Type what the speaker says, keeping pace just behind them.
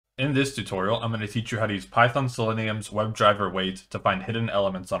In this tutorial, I'm going to teach you how to use Python Selenium's WebDriverWait to find hidden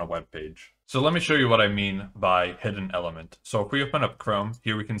elements on a web page. So let me show you what I mean by hidden element. So if we open up Chrome,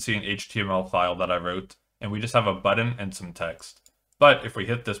 here we can see an HTML file that I wrote, and we just have a button and some text. But if we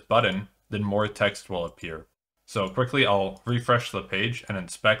hit this button, then more text will appear. So quickly, I'll refresh the page and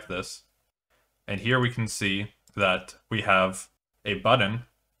inspect this. And here we can see that we have a button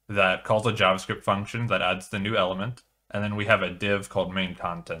that calls a JavaScript function that adds the new element. And then we have a div called main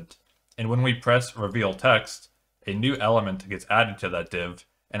content. And when we press reveal text, a new element gets added to that div,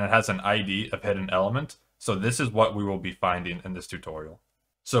 and it has an ID of hidden element. So this is what we will be finding in this tutorial.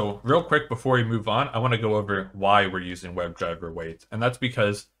 So real quick before we move on, I want to go over why we're using WebDriverWait. And that's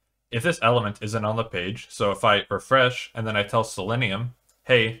because if this element isn't on the page, so if I refresh and then I tell Selenium,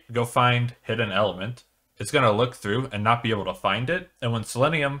 hey, go find hidden element, it's going to look through and not be able to find it. And when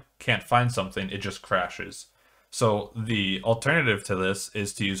Selenium can't find something, it just crashes. So the alternative to this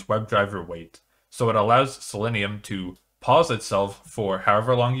is to use WebDriverWait. So it allows Selenium to pause itself for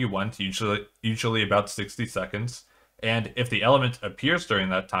however long you want, usually about 60 seconds. And if the element appears during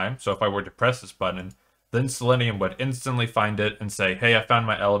that time, so if I were to press this button, then Selenium would instantly find it and say, hey, I found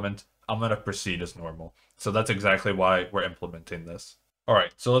my element, I'm going to proceed as normal. So that's exactly why we're implementing this. All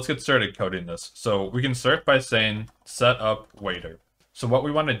right, so let's get started coding this. So we can start by saying set up waiter. So what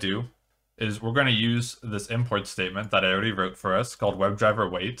we want to do is we're going to use this import statement that I already wrote for us called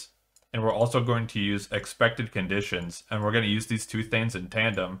WebDriverWait, and we're also going to use expected conditions, and we're going to use these two things in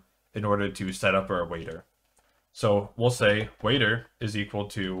tandem in order to set up our waiter. So we'll say waiter is equal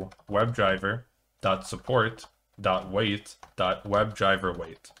to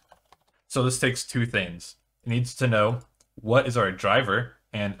WebDriver.support.wait.WebDriverWait. So this takes two things. It needs to know what is our driver,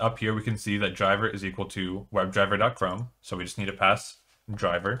 and up here we can see that driver is equal to WebDriver.chrome, so we just need to pass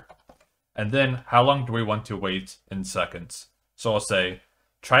driver. And then how long do we want to wait in seconds? So I'll say,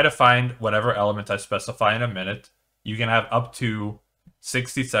 try to find whatever element I specify in a minute. You can have up to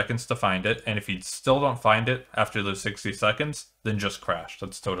 60 seconds to find it. And if you still don't find it after those 60 seconds, then just crash.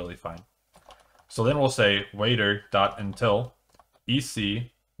 That's totally fine. So then we'll say waiter.until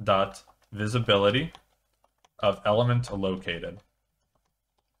ec.visibility of element located.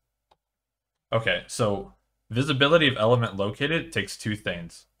 Okay, so visibility of element located takes two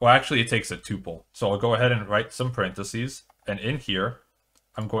things. Well, actually, it takes a tuple. So I'll go ahead and write some parentheses. And in here,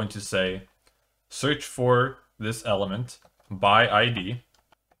 I'm going to say, search for this element by ID.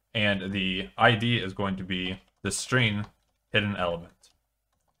 And the ID is going to be the string hidden element.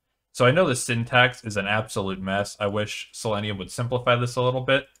 So I know the syntax is an absolute mess. I wish Selenium would simplify this a little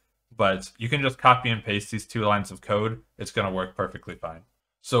bit. But you can just copy and paste these two lines of code. It's going to work perfectly fine.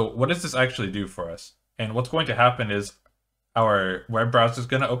 So what does this actually do for us? And what's going to happen is our web browser is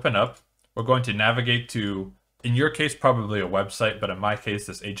going to open up. We're going to navigate to, in your case, probably a website, but in my case,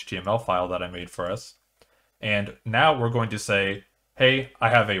 this HTML file that I made for us. And now we're going to say, hey, I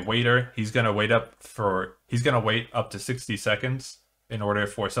have a waiter. He's going to wait up to 60 seconds in order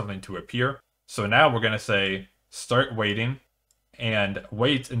for something to appear. So now we're going to say, start waiting and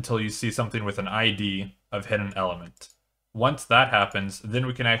wait until you see something with an ID of hidden element. Once that happens, then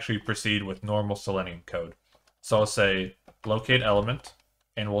we can actually proceed with normal Selenium code. So I'll say locate element,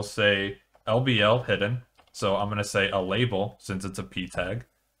 and we'll say LBL hidden. So I'm going to say a label since it's a p tag.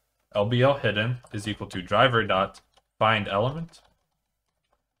 LBL hidden is equal to driver.find element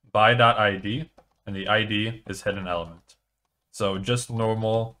by.id, and the ID is hidden element. So just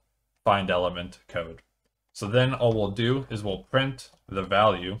normal find element code. So then all we'll do is we'll print the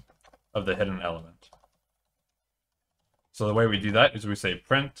value of the hidden element. So the way we do that is we say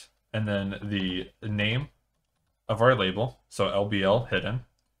print and then the name of our label, so LBL hidden,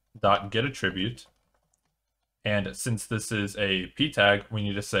 dot get attribute. And since this is a p tag, we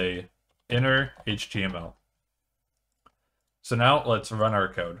need to say inner HTML. So now let's run our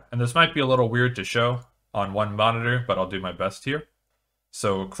code. And this might be a little weird to show on one monitor, but I'll do my best here.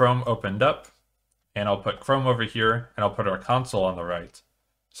 So Chrome opened up, and I'll put Chrome over here, and I'll put our console on the right.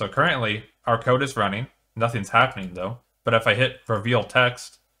 So currently, our code is running. Nothing's happening though. But if I hit reveal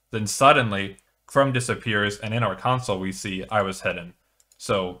text, then suddenly Chrome disappears, and in our console we see I was hidden.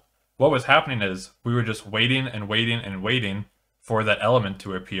 So what was happening is we were just waiting and waiting and waiting for that element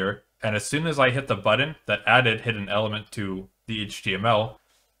to appear. And as soon as I hit the button that added hidden element to the HTML,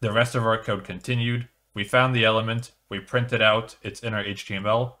 the rest of our code continued. We found the element, we printed out its inner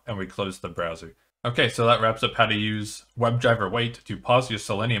HTML, and we closed the browser. Okay, so that wraps up how to use WebDriverWait to pause your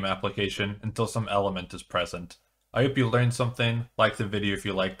Selenium application until some element is present. I hope you learned something. Like the video if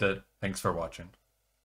you liked it. Thanks for watching.